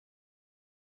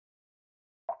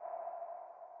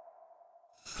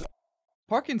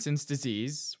Parkinson's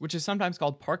disease, which is sometimes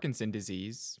called Parkinson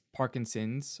disease,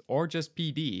 Parkinson's, or just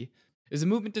PD, is a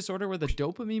movement disorder where the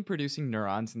dopamine producing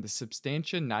neurons in the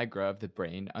substantia nigra of the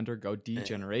brain undergo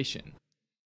degeneration.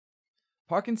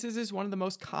 Parkinson's is one of the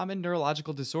most common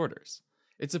neurological disorders.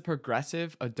 It's a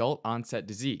progressive, adult onset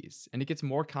disease, and it gets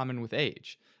more common with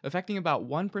age, affecting about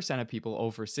 1% of people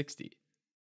over 60.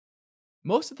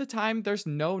 Most of the time, there's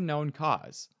no known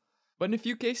cause, but in a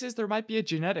few cases, there might be a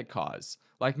genetic cause,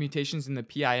 like mutations in the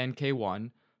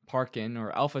PINK1, Parkin,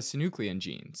 or alpha-synuclein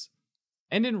genes.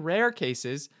 And in rare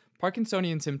cases,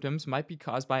 Parkinsonian symptoms might be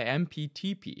caused by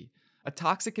MPTP, a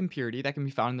toxic impurity that can be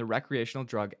found in the recreational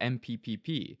drug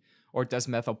MPPP, or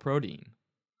desmethylprotein,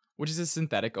 which is a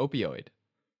synthetic opioid.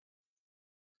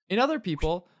 In other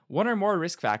people, one or more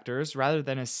risk factors, rather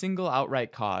than a single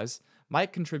outright cause,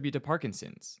 might contribute to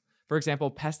Parkinson's. For example,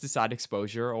 pesticide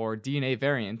exposure or DNA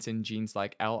variants in genes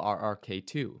like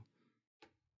LRRK2.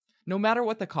 No matter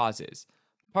what the cause is,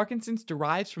 Parkinson's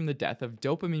derives from the death of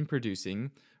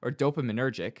dopamine-producing, or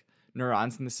dopaminergic,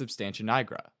 neurons in the substantia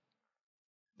nigra.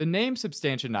 The name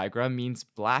substantia nigra means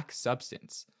black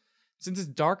substance, since it's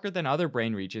darker than other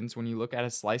brain regions when you look at a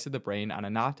slice of the brain on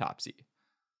an autopsy.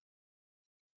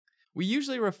 We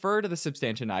usually refer to the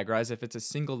substantia nigra as if it's a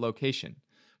single location,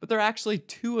 but there are actually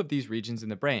two of these regions in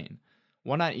the brain,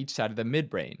 one on each side of the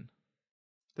midbrain.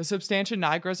 The substantia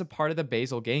nigra is a part of the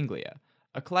basal ganglia,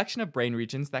 a collection of brain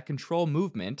regions that control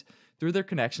movement through their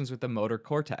connections with the motor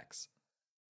cortex.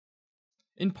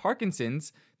 In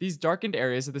Parkinson's, these darkened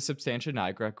areas of the substantia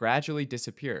nigra gradually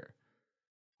disappear.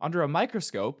 Under a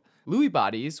microscope, Lewy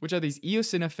bodies, which are these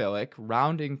eosinophilic,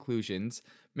 round inclusions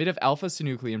made of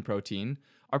alpha-synuclein protein,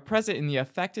 are present in the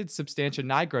affected substantia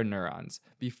nigra neurons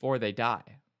before they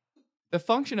die. The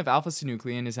function of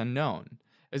alpha-synuclein is unknown,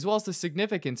 as well as the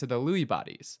significance of the Lewy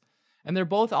bodies, and they're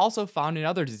both also found in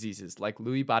other diseases like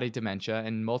Lewy body dementia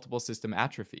and multiple system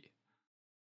atrophy.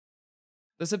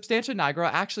 The substantia nigra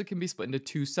actually can be split into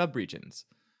two subregions.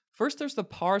 First, there's the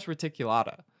pars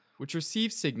reticulata, which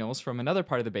receives signals from another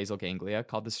part of the basal ganglia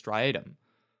called the striatum,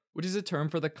 which is a term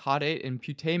for the caudate and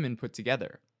putamen put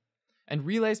together, and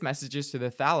relays messages to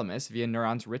the thalamus via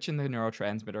neurons rich in the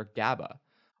neurotransmitter GABA,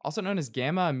 also known as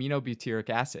gamma-aminobutyric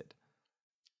acid.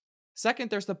 Second,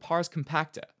 there's the pars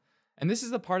compacta, and this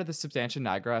is the part of the substantia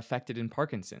nigra affected in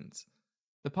Parkinson's.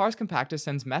 The pars compacta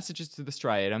sends messages to the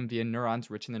striatum via neurons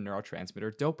rich in the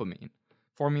neurotransmitter dopamine,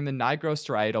 forming the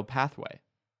nigrostriatal pathway,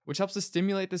 which helps to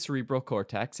stimulate the cerebral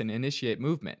cortex and initiate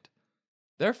movement.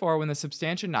 Therefore, when the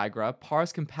substantia nigra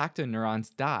pars compacta neurons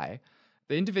die,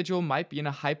 the individual might be in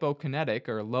a hypokinetic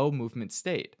or low movement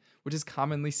state, which is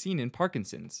commonly seen in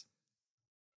Parkinson's.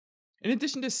 In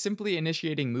addition to simply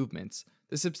initiating movements,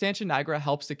 the substantia nigra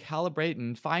helps to calibrate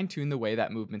and fine-tune the way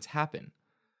that movements happen,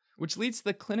 which leads to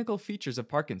the clinical features of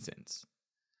Parkinson's.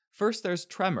 First, there's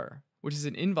tremor, which is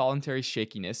an involuntary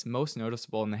shakiness most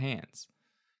noticeable in the hands,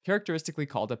 characteristically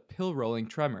called a pill-rolling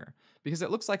tremor, because it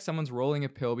looks like someone's rolling a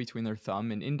pill between their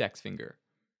thumb and index finger.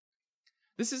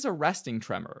 This is a resting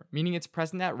tremor, meaning it's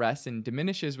present at rest and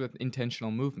diminishes with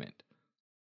intentional movement.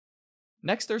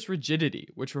 Next, there's rigidity,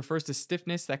 which refers to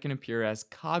stiffness that can appear as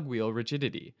cogwheel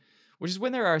rigidity, which is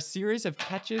when there are a series of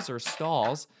catches or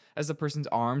stalls as the person's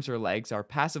arms or legs are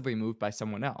passively moved by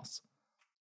someone else.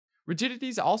 Rigidity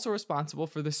is also responsible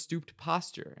for the stooped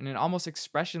posture and an almost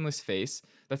expressionless face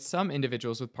that some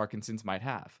individuals with Parkinson's might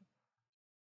have.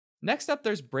 Next up,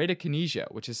 there's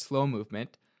bradykinesia, which is slow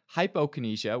movement,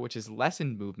 hypokinesia, which is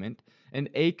lessened movement,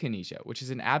 and akinesia, which is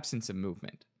an absence of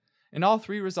movement. And all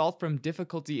three result from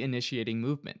difficulty initiating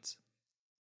movements.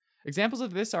 Examples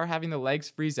of this are having the legs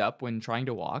freeze up when trying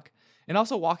to walk, and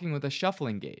also walking with a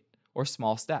shuffling gait, or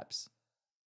small steps.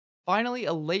 Finally,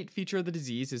 a late feature of the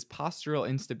disease is postural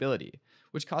instability,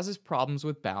 which causes problems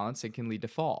with balance and can lead to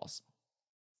falls.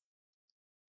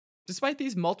 Despite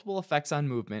these multiple effects on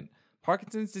movement,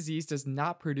 Parkinson's disease does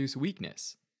not produce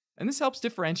weakness, and this helps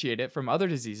differentiate it from other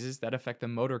diseases that affect the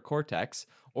motor cortex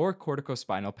or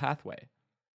corticospinal pathway.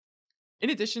 In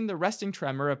addition, the resting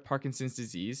tremor of Parkinson's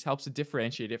disease helps to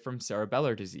differentiate it from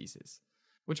cerebellar diseases,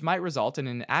 which might result in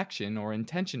an action or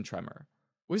intention tremor,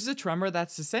 which is a tremor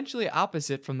that's essentially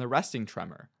opposite from the resting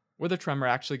tremor, where the tremor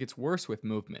actually gets worse with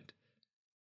movement.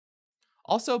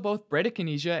 Also, both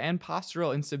bradykinesia and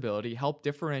postural instability help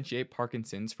differentiate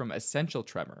Parkinson's from essential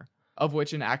tremor, of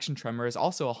which an action tremor is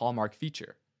also a hallmark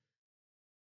feature.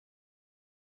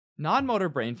 Non-motor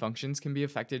brain functions can be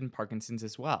affected in Parkinson's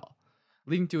as well,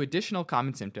 leading to additional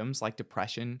common symptoms like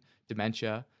depression,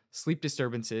 dementia, sleep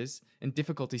disturbances, and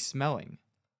difficulty smelling.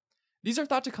 These are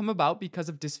thought to come about because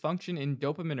of dysfunction in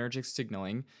dopaminergic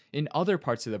signaling in other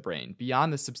parts of the brain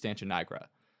beyond the substantia nigra.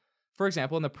 for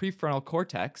example in the prefrontal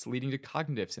cortex, leading to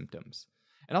cognitive symptoms,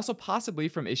 and also possibly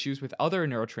from issues with other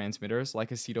neurotransmitters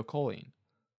like acetylcholine.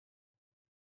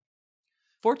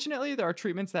 Fortunately, there are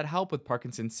treatments that help with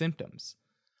Parkinson's symptoms,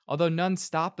 although none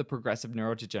stop the progressive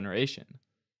neurodegeneration.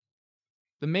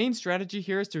 The main strategy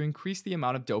here is to increase the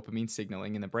amount of dopamine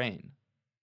signaling in the brain.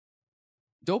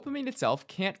 Dopamine itself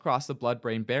can't cross the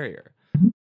blood-brain barrier,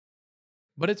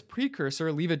 but its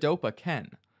precursor levodopa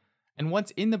can. And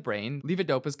once in the brain,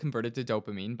 levodopa is converted to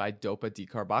dopamine by dopa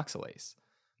decarboxylase,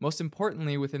 most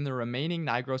importantly within the remaining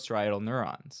nigrostriatal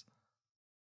neurons.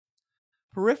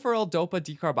 Peripheral dopa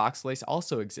decarboxylase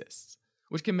also exists,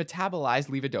 which can metabolize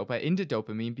levodopa into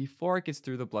dopamine before it gets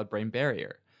through the blood-brain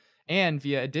barrier, and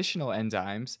via additional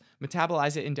enzymes,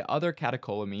 metabolize it into other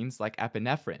catecholamines like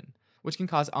epinephrine, which can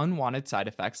cause unwanted side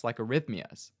effects like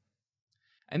arrhythmias.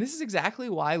 And this is exactly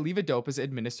why levodopa is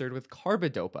administered with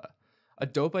carbidopa, a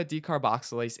dopa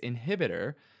decarboxylase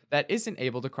inhibitor that isn't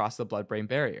able to cross the blood-brain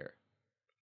barrier.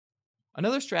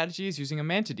 Another strategy is using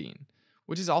amantadine,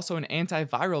 which is also an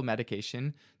antiviral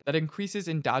medication that increases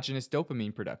endogenous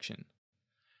dopamine production,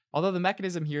 although the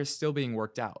mechanism here is still being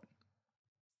worked out.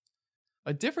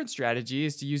 A different strategy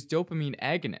is to use dopamine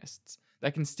agonists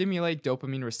that can stimulate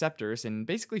dopamine receptors and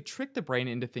basically trick the brain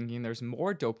into thinking there's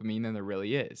more dopamine than there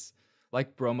really is,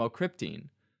 like bromocriptine,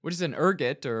 which is an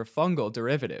ergot or fungal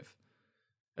derivative,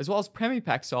 as well as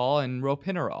pramipexole and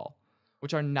ropinirole,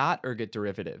 which are not ergot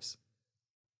derivatives.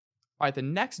 Alright, the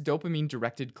next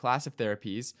dopamine-directed class of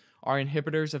therapies are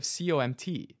inhibitors of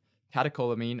COMT,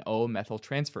 catecholamine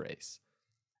O-methyltransferase,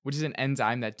 which is an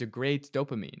enzyme that degrades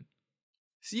dopamine.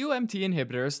 COMT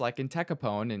inhibitors like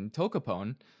entacapone and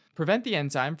tocapone prevent the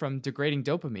enzyme from degrading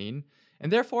dopamine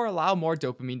and therefore allow more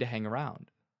dopamine to hang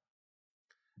around.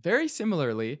 Very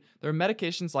similarly, there are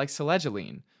medications like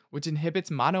selegiline, which inhibits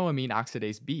monoamine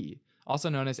oxidase B, also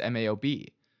known as MAOB,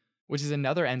 which is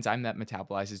another enzyme that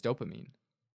metabolizes dopamine.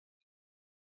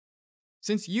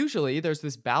 Since usually there's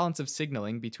this balance of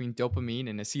signaling between dopamine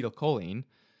and acetylcholine,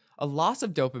 a loss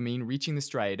of dopamine reaching the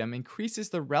striatum increases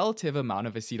the relative amount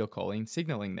of acetylcholine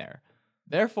signaling there.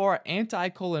 Therefore,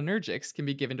 anticholinergics can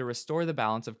be given to restore the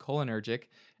balance of cholinergic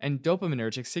and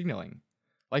dopaminergic signaling,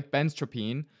 like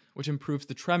benztropine, which improves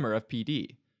the tremor of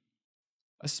PD.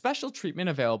 A special treatment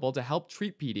available to help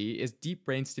treat PD is deep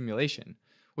brain stimulation,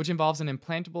 which involves an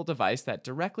implantable device that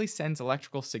directly sends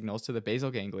electrical signals to the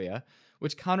basal ganglia,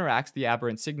 which counteracts the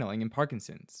aberrant signaling in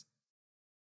Parkinson's.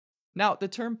 Now, the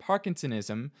term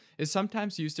Parkinsonism is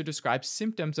sometimes used to describe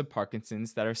symptoms of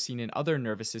Parkinson's that are seen in other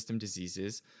nervous system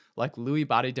diseases like Lewy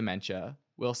body dementia,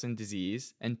 Wilson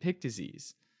disease, and Pick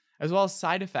disease, as well as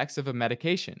side effects of a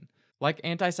medication, like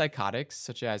antipsychotics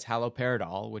such as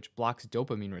haloperidol, which blocks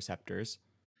dopamine receptors,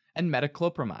 and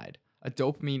metoclopramide, a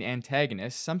dopamine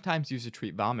antagonist sometimes used to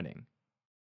treat vomiting.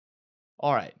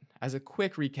 Alright, as a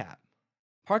quick recap,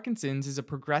 Parkinson's is a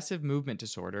progressive movement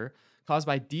disorder caused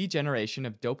by degeneration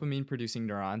of dopamine-producing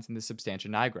neurons in the substantia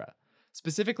nigra,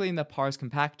 specifically in the pars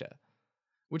compacta,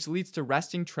 which leads to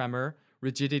resting tremor,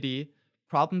 rigidity,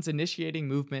 problems initiating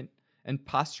movement, and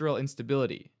postural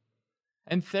instability.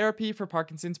 And therapy for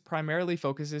Parkinson's primarily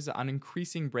focuses on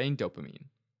increasing brain dopamine.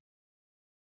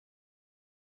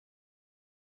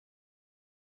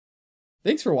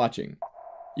 Thanks for watching.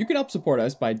 You can help support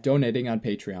us by donating on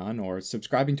Patreon or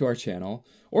subscribing to our channel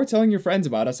or telling your friends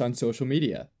about us on social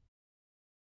media.